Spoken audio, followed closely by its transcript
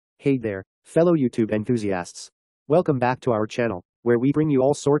Hey there, fellow YouTube enthusiasts. Welcome back to our channel, where we bring you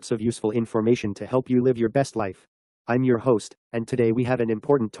all sorts of useful information to help you live your best life. I'm your host, and today we have an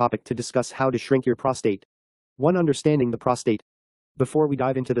important topic to discuss: how to shrink your prostate. 1. Understanding the prostate. Before we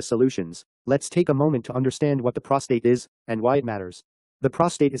dive into the solutions, let's take a moment to understand what the prostate is and why it matters. The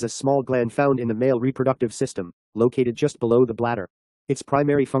prostate is a small gland found in the male reproductive system, located just below the bladder. Its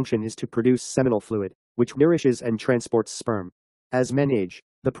primary function is to produce seminal fluid, which nourishes and transports sperm. As men age,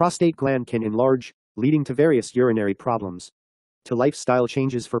 the prostate gland can enlarge, leading to various urinary problems. To lifestyle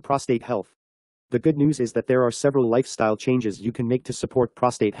changes for prostate health. The good news is that there are several lifestyle changes you can make to support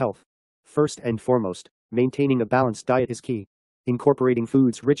prostate health. First and foremost, maintaining a balanced diet is key. Incorporating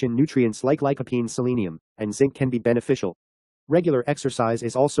foods rich in nutrients like lycopene, selenium, and zinc can be beneficial. Regular exercise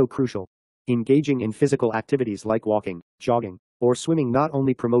is also crucial. Engaging in physical activities like walking, jogging, or swimming not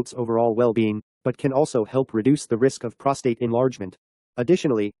only promotes overall well-being, but can also help reduce the risk of prostate enlargement.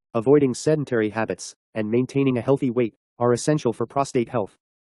 Additionally, avoiding sedentary habits and maintaining a healthy weight are essential for prostate health.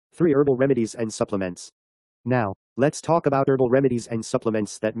 3. Herbal remedies and supplements. Now, let's talk about herbal remedies and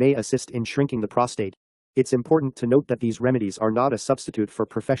supplements that may assist in shrinking the prostate. It's important to note that these remedies are not a substitute for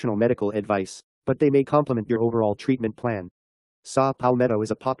professional medical advice, but they may complement your overall treatment plan. Saw palmetto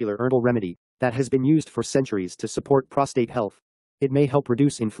is a popular herbal remedy that has been used for centuries to support prostate health. It may help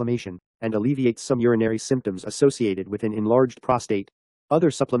reduce inflammation and alleviate some urinary symptoms associated with an enlarged prostate. Other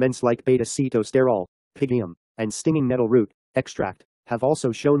supplements like beta-cetosterol, pygium, and stinging nettle root extract have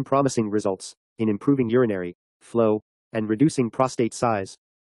also shown promising results in improving urinary flow and reducing prostate size.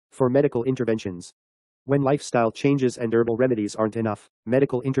 For medical interventions. When lifestyle changes and herbal remedies aren't enough,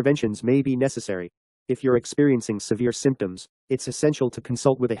 medical interventions may be necessary. If you're experiencing severe symptoms, it's essential to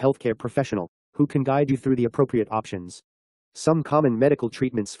consult with a healthcare professional who can guide you through the appropriate options. Some common medical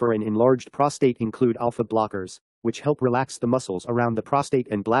treatments for an enlarged prostate include alpha blockers, which help relax the muscles around the prostate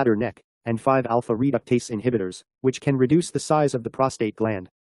and bladder neck, and 5-alpha reductase inhibitors, which can reduce the size of the prostate gland.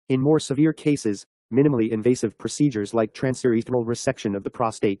 In more severe cases, minimally invasive procedures like transurethral resection of the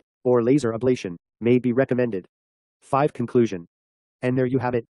prostate or laser ablation may be recommended. 5. Conclusion. And there you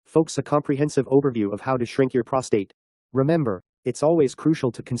have it, folks, a comprehensive overview of how to shrink your prostate. Remember, it's always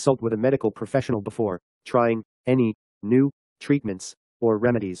crucial to consult with a medical professional before trying any new treatments or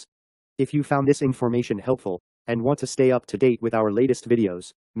remedies. If you found this information helpful and want to stay up to date with our latest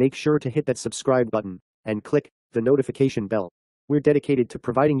videos, make sure to hit that subscribe button and click the notification bell. We're dedicated to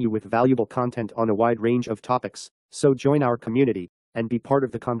providing you with valuable content on a wide range of topics, so join our community and be part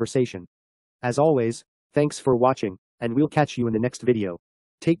of the conversation. As always, thanks for watching, and we'll catch you in the next video.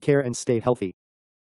 Take care and stay healthy.